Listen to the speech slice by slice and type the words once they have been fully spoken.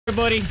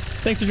buddy.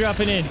 Thanks for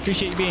dropping in.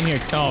 Appreciate you being here.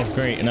 Oh,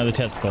 great. Another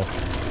testicle.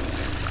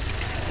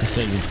 I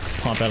said you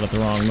pop out at the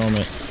wrong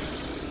moment.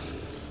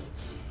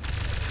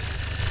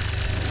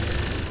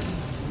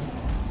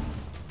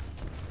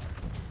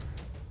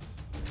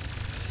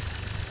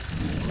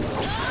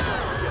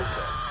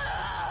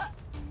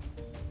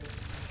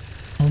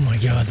 Oh my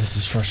god, this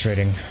is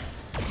frustrating.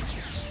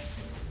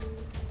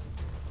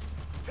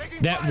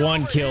 That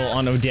one kill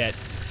on Odette,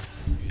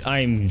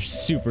 I'm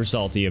super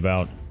salty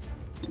about.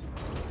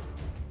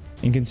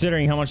 And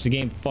considering how much the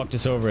game fucked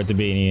us over at the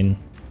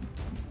beginning,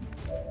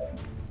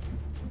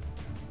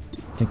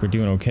 I think we're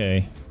doing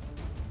okay.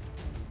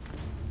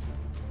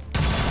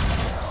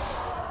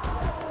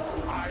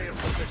 I am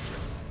the victor.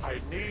 I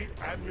need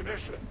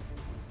ammunition.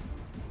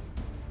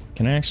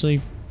 Can I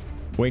actually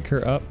wake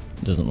her up?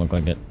 Doesn't look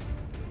like it.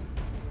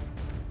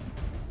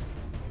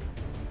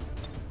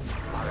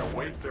 I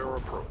await their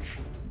approach.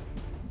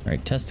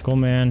 Alright, testicle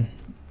man.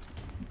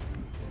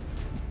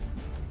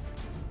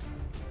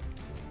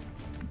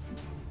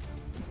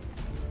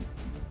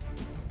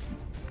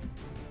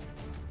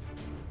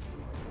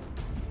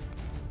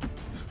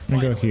 I'm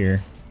gonna go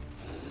here.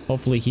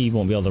 Hopefully he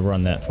won't be able to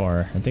run that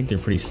far. I think they're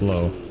pretty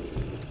slow.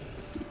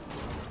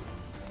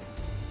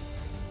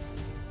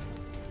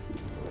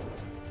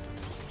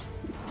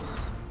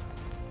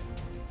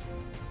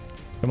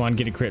 Come on,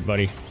 get a crit,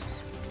 buddy.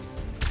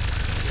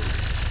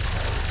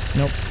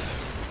 Nope.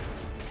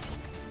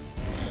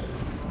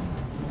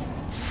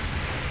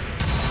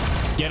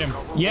 Get him.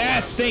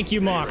 Yes, thank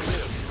you, Mox.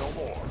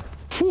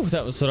 Whew,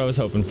 that was what I was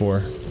hoping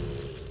for.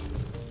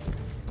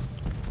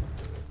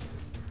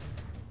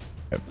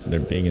 Yep, they're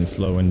big and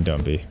slow and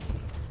dumpy.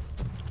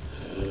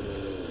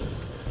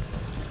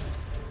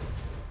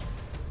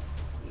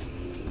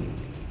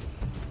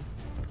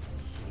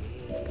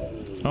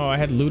 Oh, I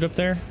had loot up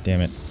there?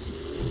 Damn it.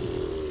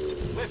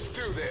 Let's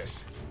do this.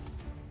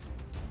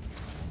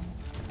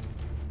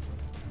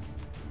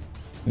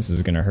 This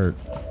is gonna hurt.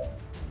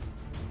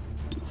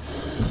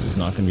 This is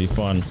not gonna be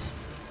fun.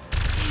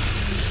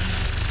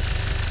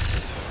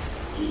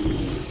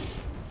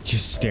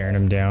 Just staring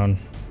him down.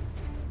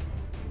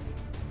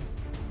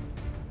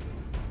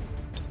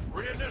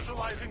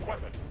 Reinitializing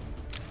weapon.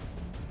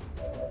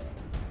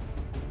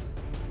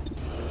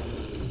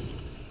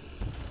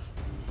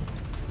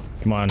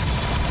 Come on.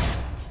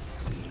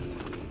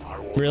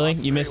 Really?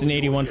 You missed an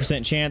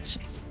 81% chance?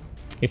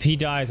 If he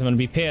dies, I'm gonna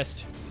be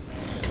pissed.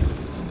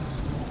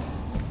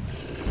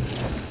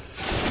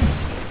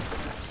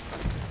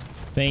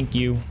 Thank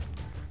you.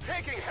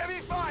 Taking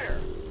heavy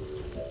fire.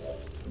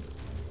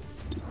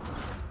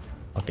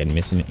 Fucking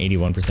missing an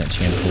 81%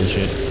 chance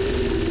bullshit.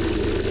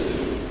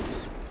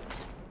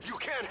 You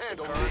can't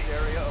handle me. Current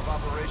area of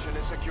operation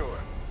is secure.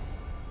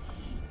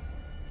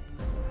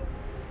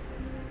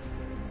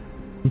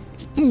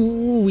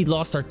 Ooh, we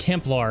lost our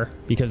Templar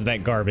because of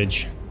that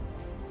garbage.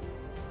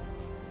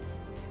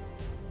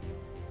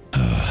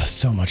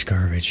 So much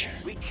garbage.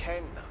 We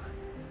cannot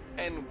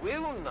and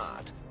will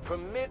not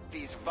permit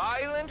these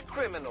violent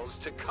criminals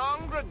to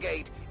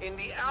congregate in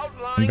the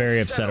outlying I'm very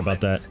upset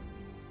about that.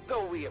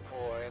 Though we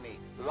abhor any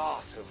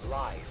loss of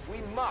life, we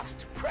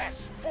must press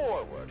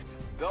forward.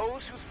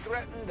 Those who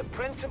threaten the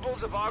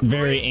principles of our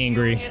Very great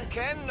angry. union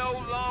can no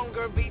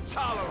longer be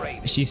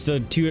tolerated. She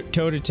stood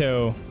toe to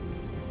toe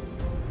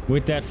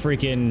with that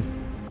freaking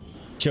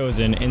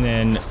Chosen, and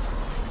then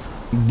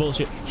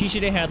bullshit. He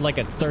should have had like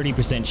a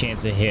 30%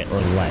 chance to hit or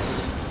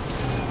less.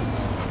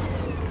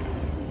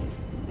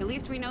 At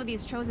least we know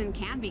these Chosen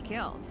can be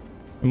killed.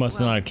 It must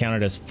not have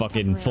counted as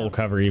fucking full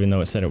cover, even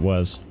though it said it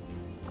was.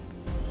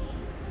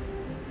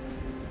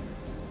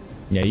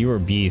 Yeah, you were a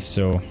beast,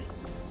 so.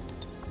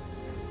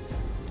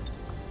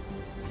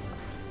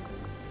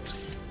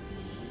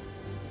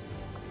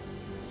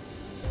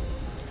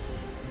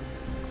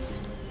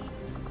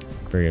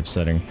 Very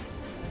upsetting.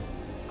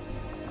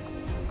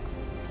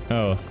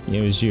 Oh,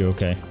 it was you,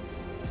 okay.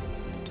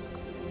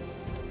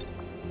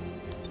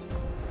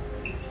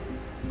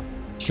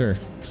 Sure.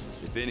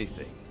 If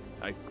anything,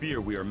 I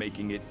fear we are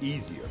making it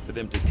easier for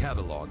them to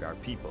catalog our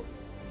people.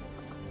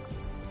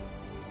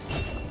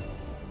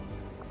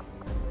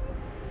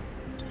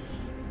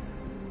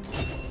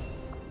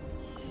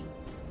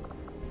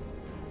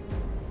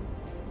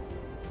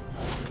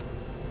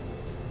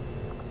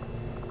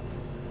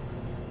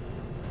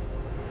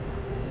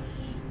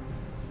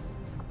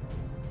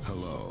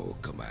 Hello,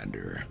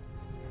 Commander.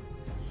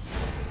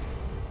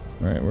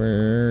 Alright,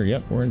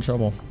 we're in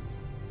trouble.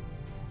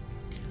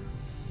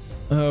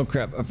 Oh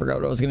crap, I forgot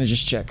what I was gonna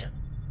just check.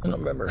 I don't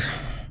remember.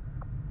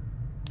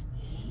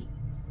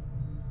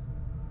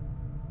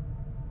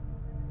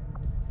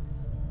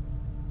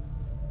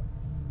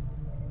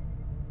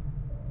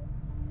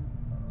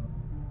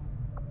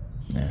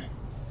 Nah.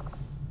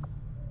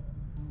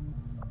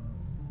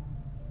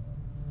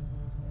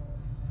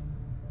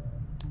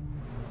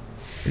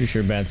 Pretty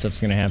sure bad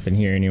stuff's gonna happen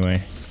here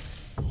anyway.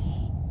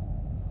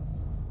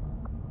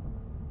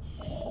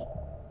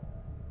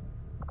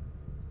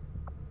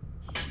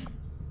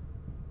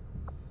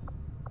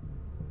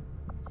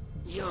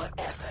 Your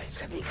efforts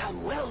have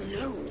become well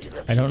known to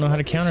the I don't know how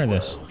to people of counter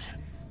this. world,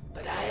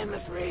 but I am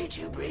afraid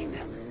you bring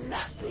them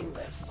nothing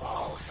but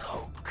false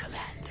hope, Commander.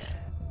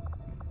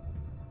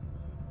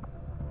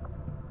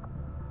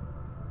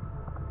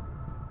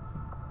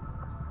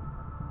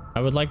 I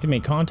would like to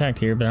make contact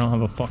here, but I don't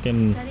have a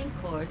fucking Setting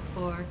course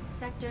for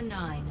Sector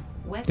 9,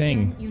 Western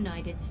thing.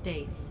 United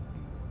States.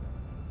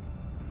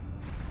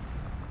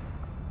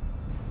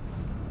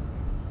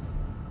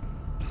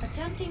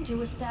 Attempting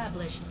to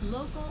establish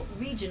local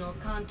regional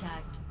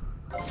contact.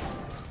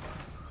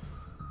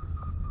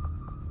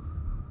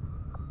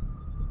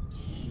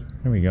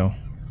 There we go.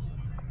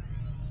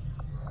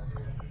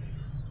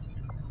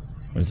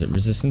 What is it?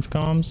 Resistance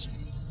comms?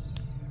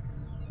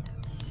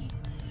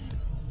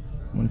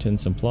 110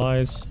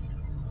 supplies.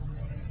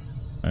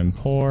 I'm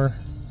poor.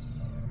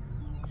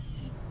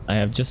 I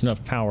have just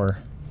enough power.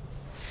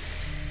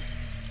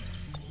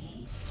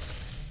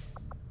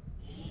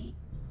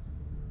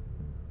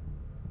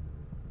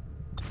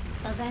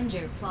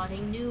 Avenger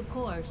plotting new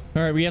course.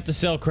 Alright, we have to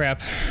sell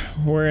crap.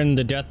 We're in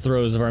the death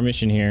throes of our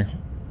mission here.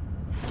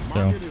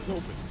 So. Market is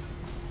open.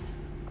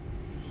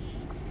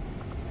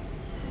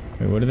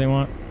 Wait, what do they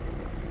want?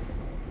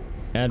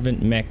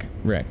 Advent Mech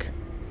Wreck.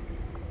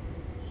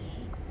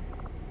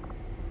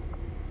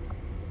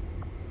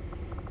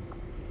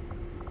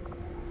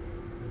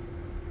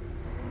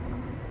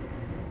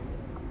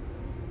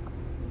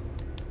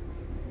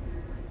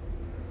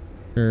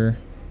 Sure.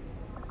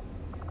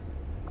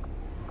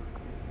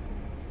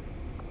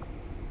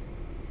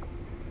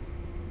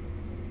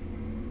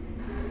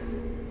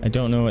 I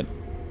don't know what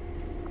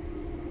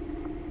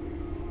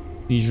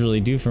these really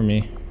do for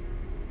me.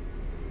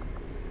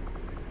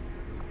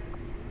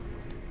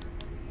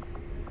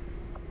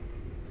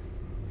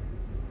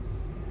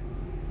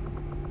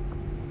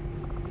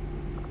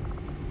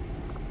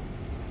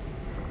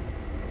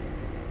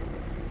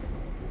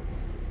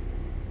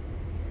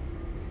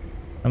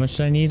 How much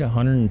do I need?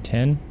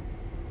 110?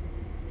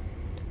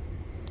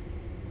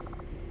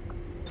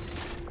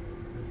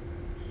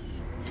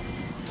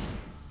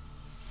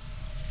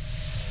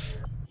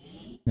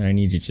 And I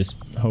need to just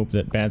hope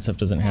that bad stuff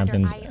doesn't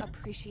happen. I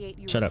appreciate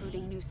you Shut up.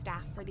 recruiting new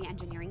staff for the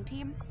engineering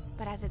team,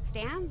 but as it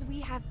stands, we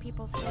have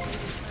people still waiting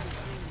for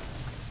assignments.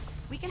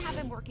 We can have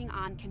them working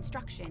on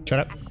construction, Shut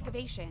up.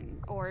 excavation,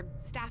 or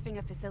staffing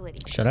a facility.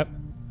 Shut up.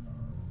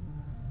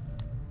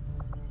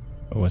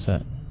 Oh, what's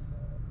that?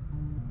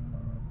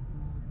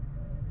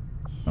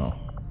 Oh.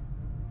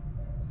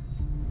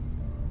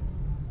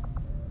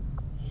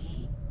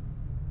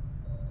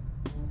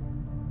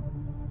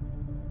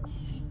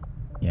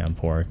 Yeah, I'm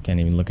poor. Can't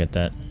even look at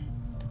that.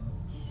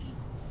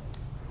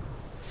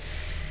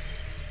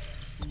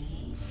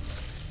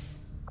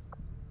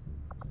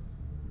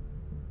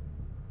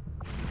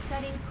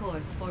 Setting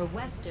course for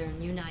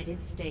Western United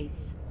States.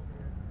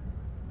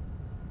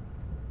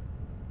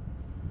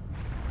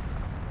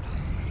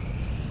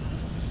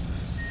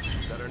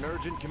 Got an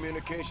urgent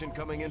communication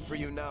coming in for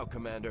you now,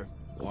 Commander.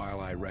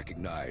 While I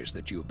recognize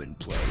that you've been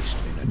placed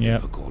in a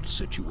Yep. difficult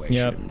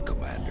situation,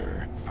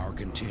 Commander, our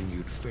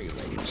continued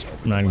failings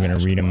over I'm not even the gonna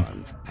last read 'em.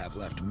 month have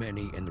left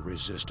many in the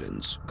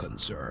Resistance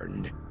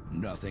concerned.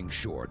 Nothing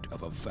short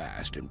of a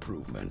vast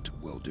improvement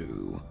will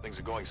do. Things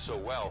are going so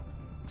well.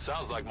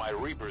 Sounds like my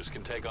Reapers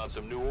can take on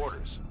some new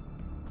orders.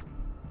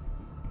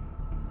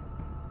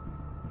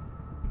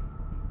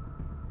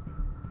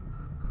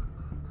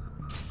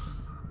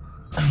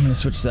 I'm gonna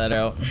switch that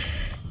out.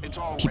 It's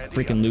all Keep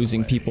freaking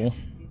losing people.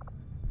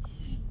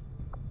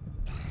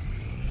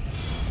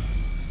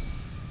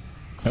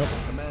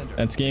 Oh, Commander,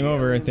 that's game the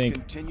over, I aliens think.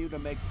 Continue to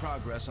make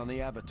progress on the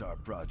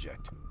Avatart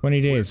project.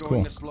 20 days, If we're cool.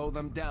 going to slow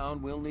them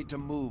down, we'll need to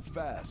move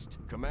fast.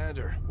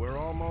 Commander, we're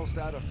almost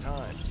out of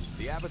time.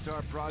 The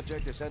Avatart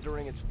project is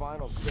entering its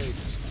final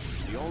stages.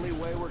 The only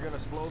way we're going to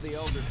slow the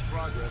Elders'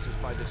 progress is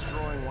by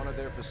destroying one of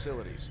their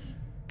facilities.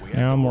 We have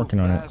Yeah, to I'm move working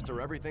on it. fast or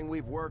everything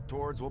we've worked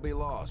towards will be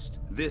lost.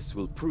 This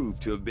will prove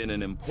to have been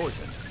an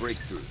important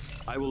breakthrough.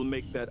 I will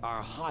make that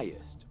our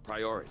highest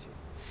priority.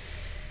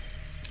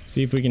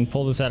 See if we can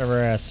pull this out of our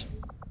ass.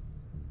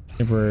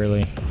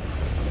 Temporarily.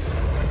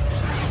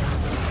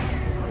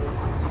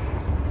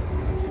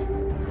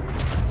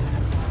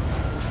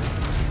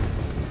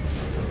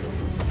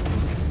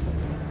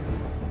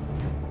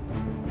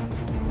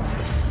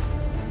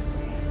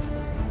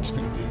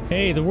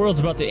 Hey, the world's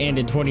about to end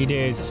in 20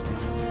 days.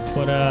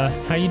 But,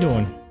 how you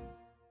doing?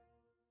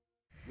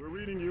 We're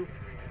reading you.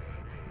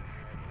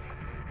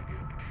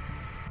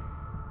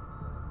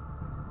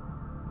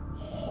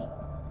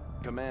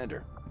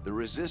 Commander, the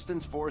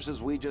Resistance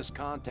forces we just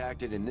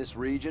contacted in this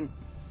region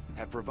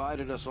have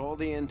provided us all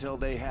the intel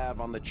they have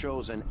on the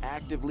Chosen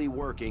actively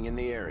working in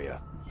the area.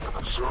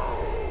 So,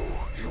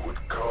 you would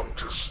come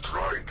to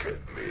strike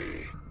at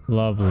me.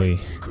 Lovely.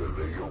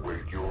 Eagerly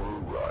await your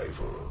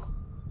arrival,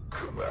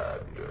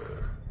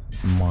 Commander.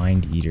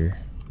 Mind Eater.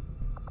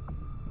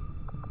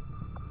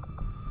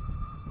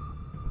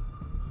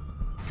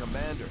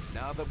 Commander, Commander,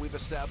 now that we've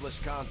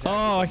established contact...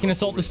 Oh, I can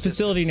assault this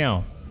facility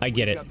now. I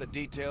get it. Got the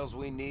details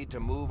we need to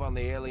move on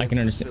the alien I can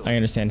understand. facility. I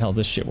understand how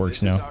this shit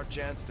works This now. is our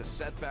chance to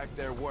set back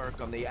their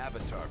work on the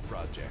Avatar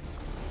project.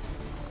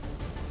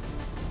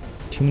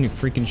 Too many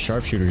freaking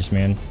sharpshooters,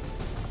 man.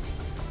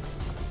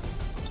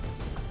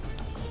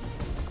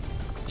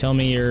 Tell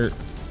me you're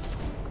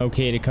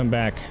okay to come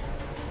back.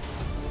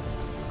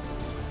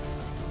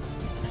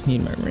 I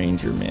need my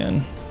ranger,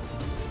 man.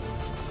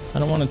 I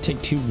don't want to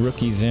take 2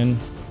 rookies in.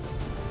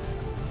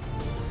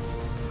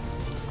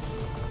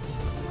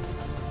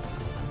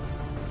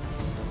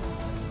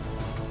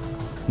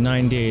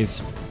 Nine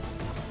days.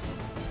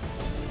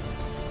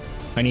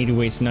 I need to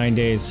waste 9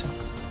 days.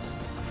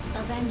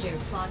 Avenger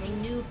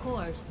plotting new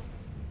course.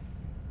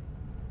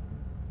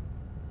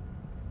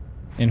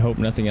 And hope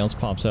nothing else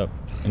pops up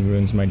and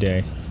ruins my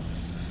day.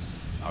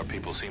 Our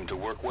people seem to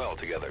work well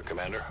together,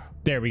 Commander.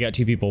 There, we got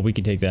 2 people. We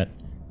can take that.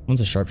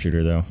 One's a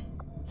sharpshooter, though.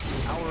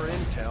 Our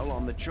intel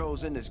on the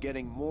Chosen is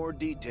getting more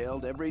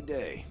detailed every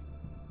day.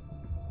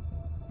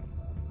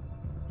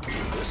 Keep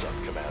this up,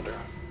 Commander,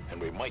 and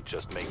we might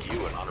just make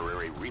you an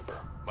honorary Reaper.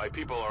 My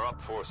people are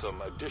up for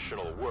some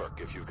additional work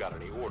if you've got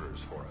any orders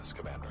for us,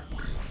 Commander.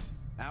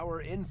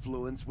 Our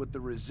influence with the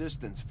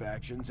Resistance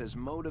factions has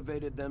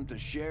motivated them to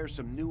share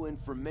some new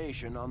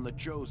information on the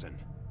Chosen.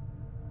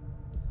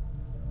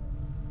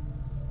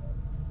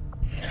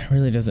 It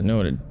really doesn't know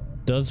what it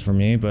does for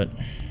me, but...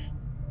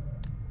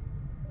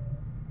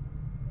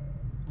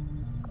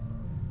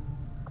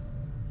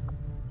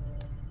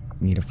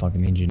 Need a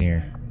fucking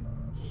engineer.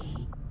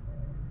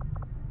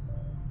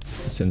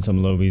 Send some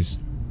lobies.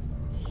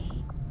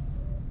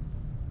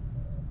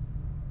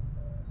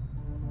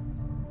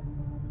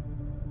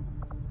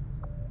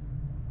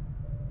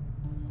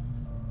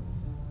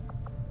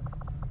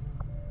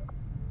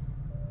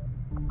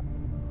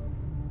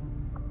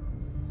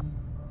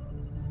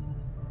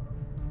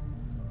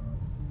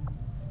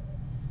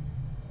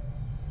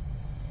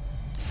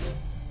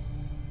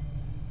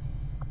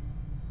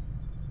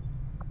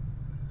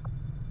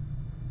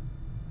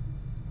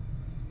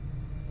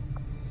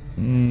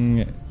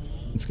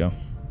 Let's go.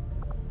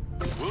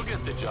 We'll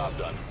get the job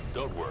done.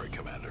 Don't worry,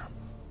 Commander.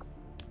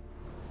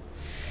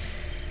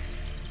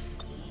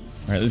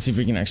 Alright, let's see if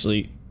we can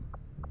actually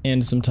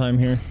end some time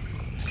here.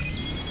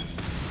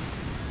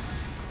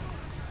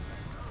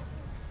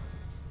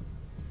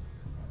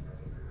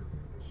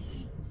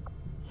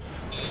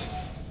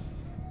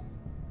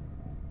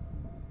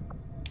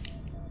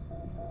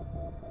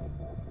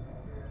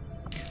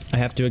 I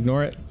have to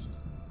ignore it.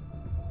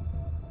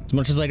 As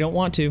much as I don't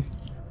want to.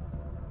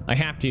 I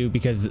have to,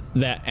 because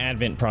that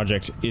Advent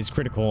project is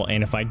critical,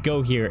 and if I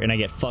go here and I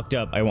get fucked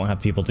up, I won't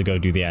have people to go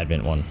do the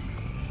Advent one.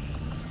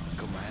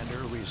 Commander,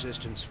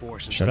 Resistance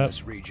forces Shut in up.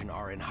 this region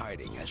are in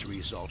hiding as a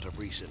result of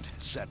recent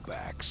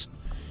setbacks.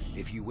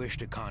 If you wish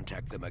to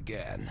contact them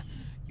again,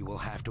 you will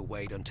have to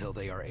wait until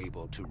they are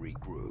able to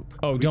regroup.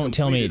 Oh, don't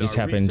tell me it just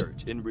happened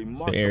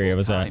the area I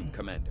was at.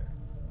 Commander.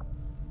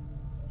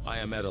 I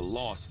am at a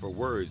loss for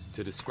words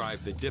to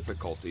describe the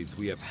difficulties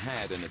we have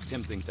had in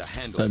attempting to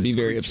handle That'd be this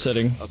very creature,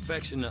 upsetting.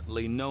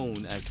 affectionately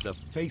known as the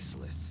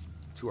Faceless,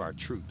 to our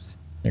troops.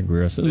 They're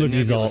gross. The Look,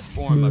 he's all... nebulous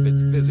form of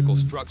its physical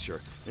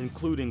structure,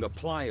 including a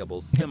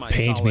pliable, semi-solid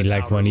Paint me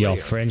like outer one of y'all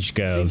layer, French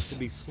girls. seems to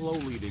be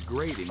slowly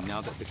degrading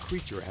now that the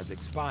creature has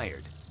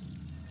expired.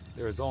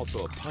 There is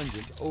also a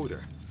pungent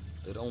odor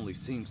that only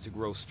seems to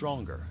grow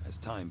stronger as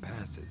time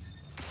passes.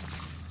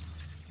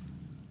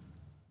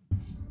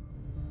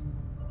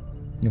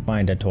 You'll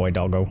find a toy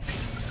doggo.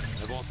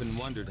 I've often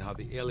wondered how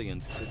the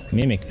aliens could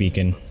Mimic conceive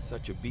beacon. of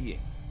such a being.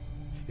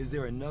 Is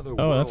there another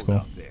Oh, world that's cool.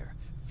 out there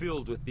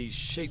filled with these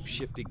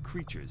shape-shifting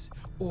creatures,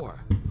 or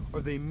are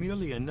they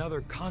merely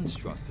another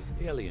construct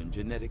of alien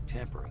genetic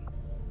tampering?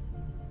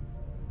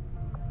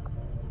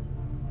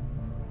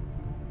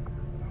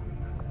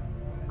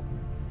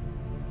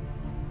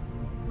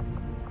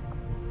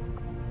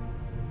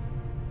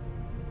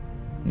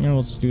 Yeah,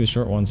 we'll just do the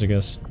short ones, I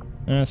guess.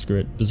 Screw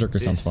it. Berserker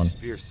sounds fun. This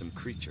fearsome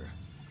creature,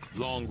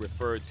 long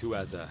referred to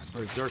as a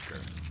berserker,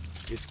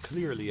 is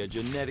clearly a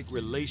genetic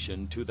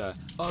relation to the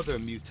other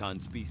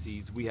mutant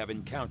species we have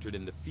encountered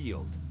in the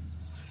field.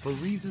 For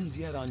reasons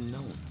yet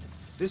unknown,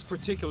 this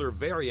particular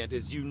variant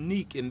is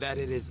unique in that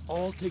it is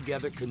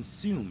altogether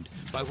consumed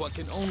by what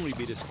can only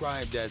be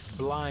described as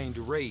blind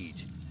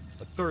rage,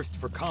 a thirst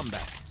for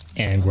combat.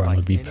 And Grom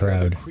would be unlike any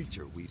other proud.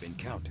 creature we've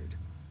encountered.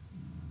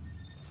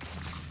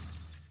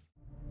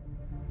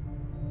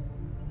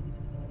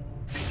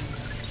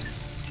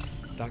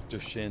 Dr.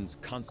 Shen's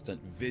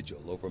constant vigil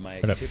over my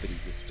What up?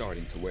 activities is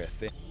starting to wear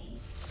thin.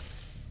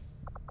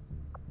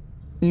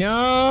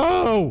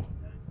 No!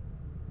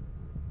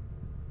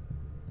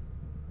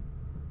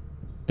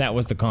 That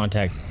was the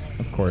contact,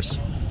 of course.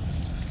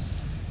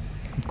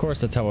 Of course,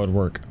 that's how it would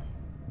work.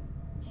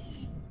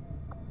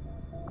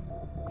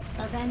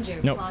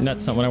 Avenger Nope, plotting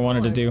that's not what I new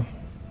wanted to do. course.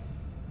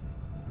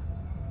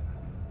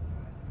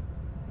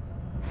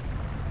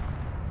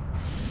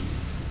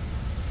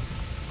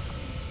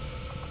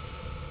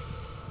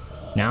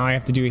 Now I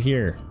have to do it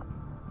here.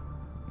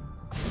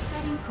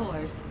 Setting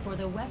course for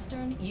the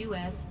Western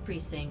U.S.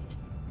 precinct.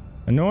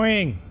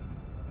 Annoying.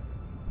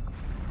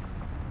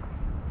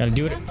 Gotta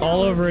do it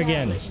all over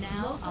again.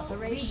 Now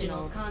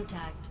operational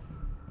contact.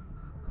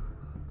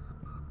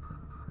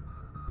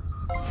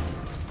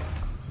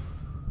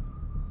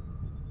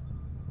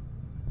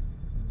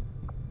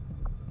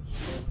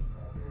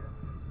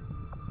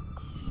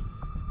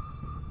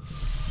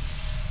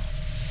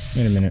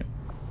 Wait a minute.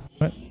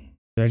 What?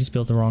 Did I just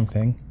build the wrong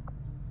thing?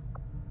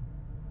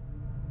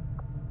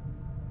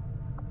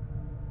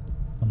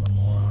 I'm a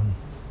moron.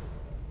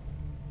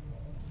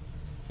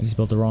 I just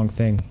built the wrong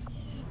thing.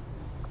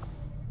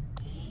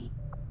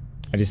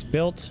 I just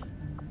built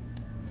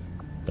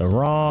the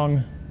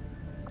wrong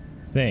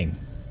thing.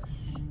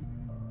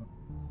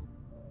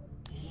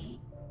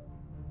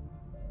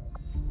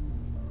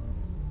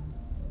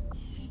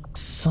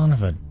 Son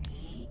of a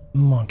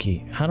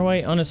monkey. How do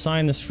I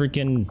unassign this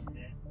freaking...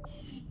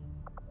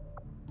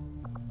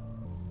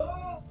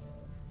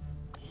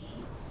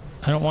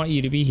 I don't want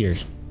you to be here.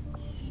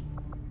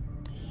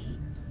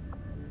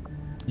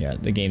 Yeah,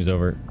 the game's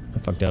over. I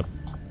fucked up.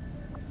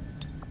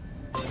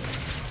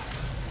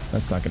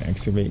 That's not gonna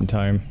excavate in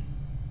time.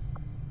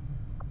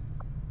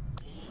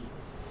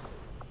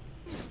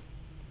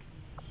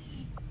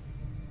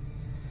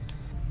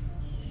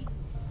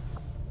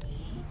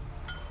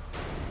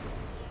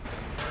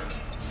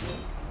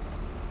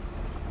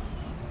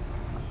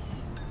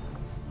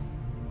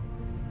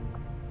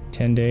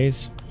 $10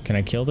 days. Can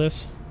I kill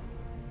this?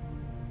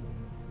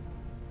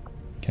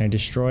 Can I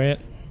destroy it?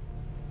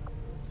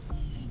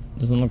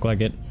 Doesn't look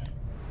like it.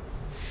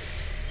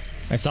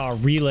 I saw a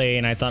relay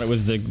and I thought it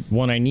was the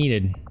one I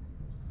needed.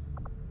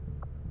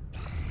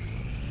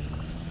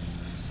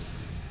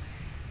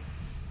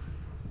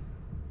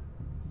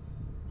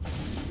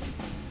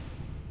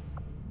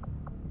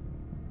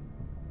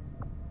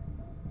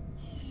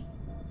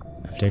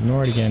 I have to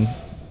ignore it again.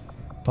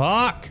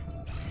 Fuck!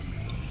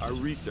 Our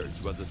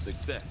research was a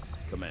success,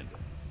 Commander.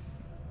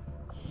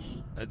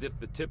 As if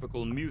the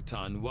typical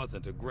muton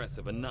wasn't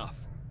aggressive enough.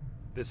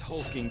 This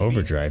hulking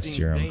Overdrive beast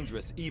serum. seems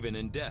dangerous even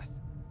in death.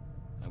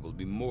 I will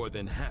be more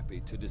than happy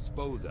to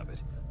dispose of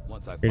it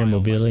once I Greater find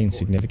mobility and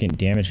significant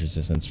damage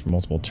resistance for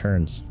multiple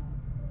turns.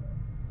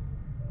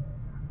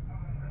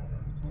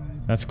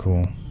 That's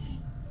cool.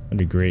 That'd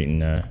be great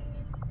in a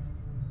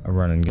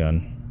run and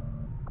gun.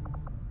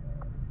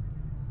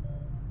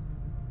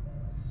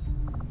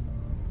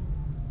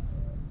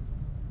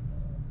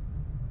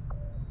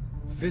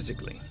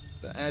 Physically,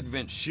 the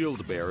Advent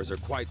shield bearers are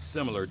quite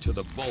similar to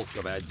the bulk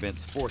of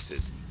Advent's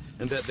forces,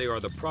 and that they are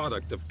the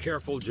product of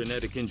careful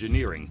genetic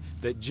engineering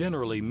that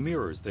generally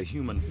mirrors the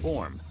human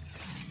form.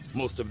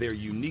 Most of their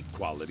unique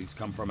qualities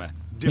come from a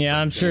Yeah,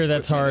 I'm sure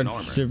that's hard,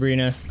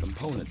 Sabrina.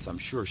 Components, I'm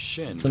sure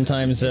Shen.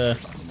 Sometimes,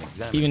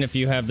 even if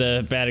you have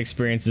the bad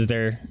experiences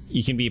there,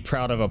 you can be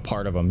proud of a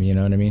part of them, you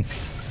know what I mean?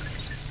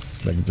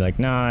 But you'd be like,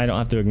 nah, I don't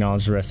have to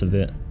acknowledge the rest of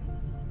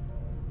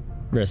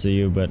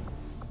you, but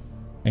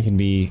I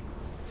can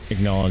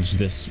acknowledge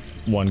this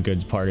one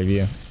good part of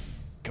you.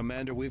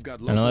 Commander, we've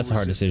got I know that's a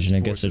hard decision. I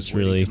guess it's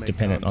really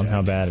dependent on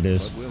how bad it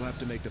is. We'll have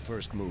to make the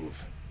first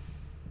move.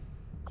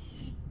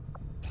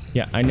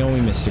 Yeah, I know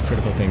we missed a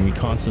critical thing. We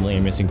constantly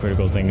are missing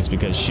critical things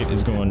because shit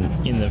is going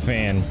in the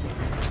fan.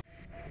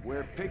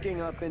 We're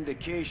picking up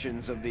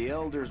indications of the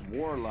Elder's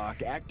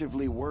warlock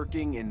actively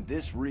working in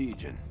this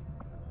region.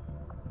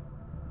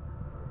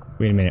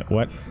 Wait a minute,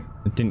 what?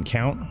 It didn't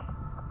count?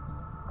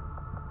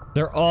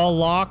 They're all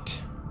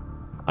locked?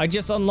 I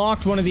just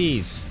unlocked one of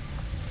these.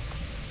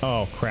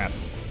 Oh, crap.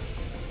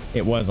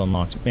 It was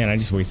unlocked. Man, I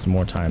just wasted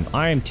more time.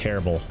 I am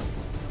terrible.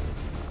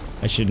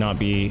 I should not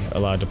be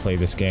allowed to play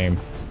this game.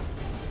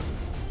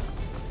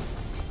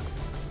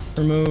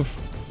 Remove.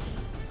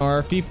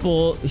 Are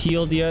people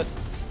healed yet?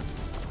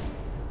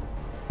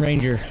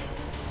 Ranger.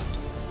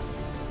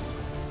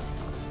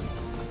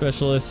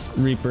 Specialist,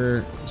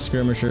 Reaper,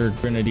 Skirmisher,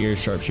 Grenadier,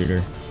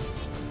 Sharpshooter.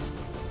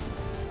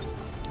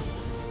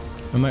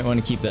 I might want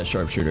to keep that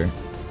Sharpshooter.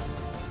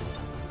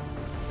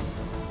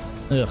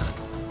 Ugh.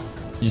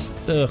 Just,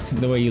 ugh,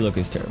 the way you look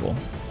is terrible.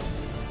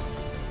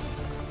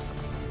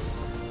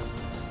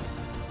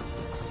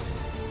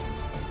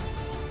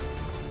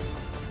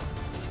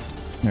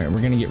 Alright,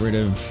 we're gonna get rid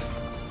of...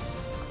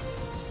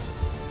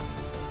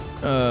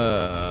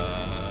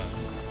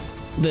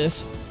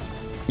 this.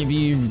 Give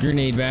you your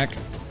grenade back.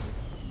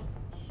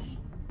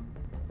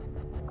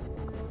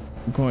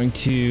 I'm going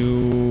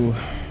to...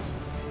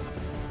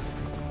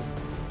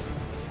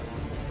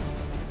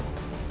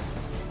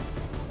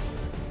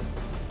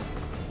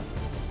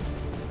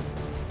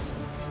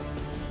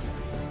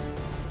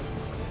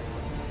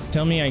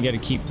 Tell me I gotta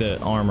keep the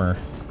armor.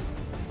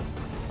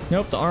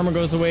 Nope, the armor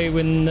goes away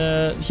when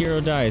the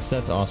hero dies.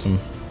 That's awesome.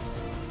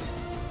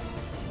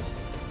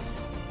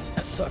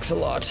 That sucks a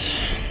lot.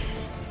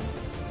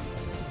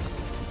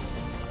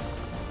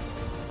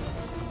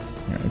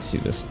 Alright, let's do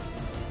this.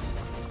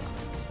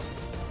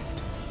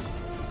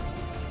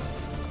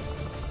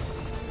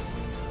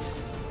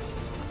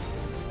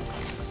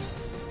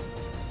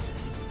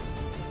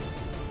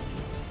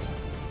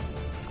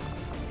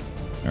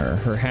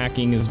 Her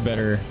hacking is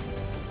better.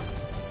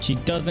 She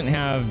doesn't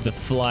have the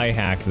fly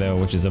hack though,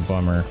 which is a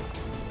bummer.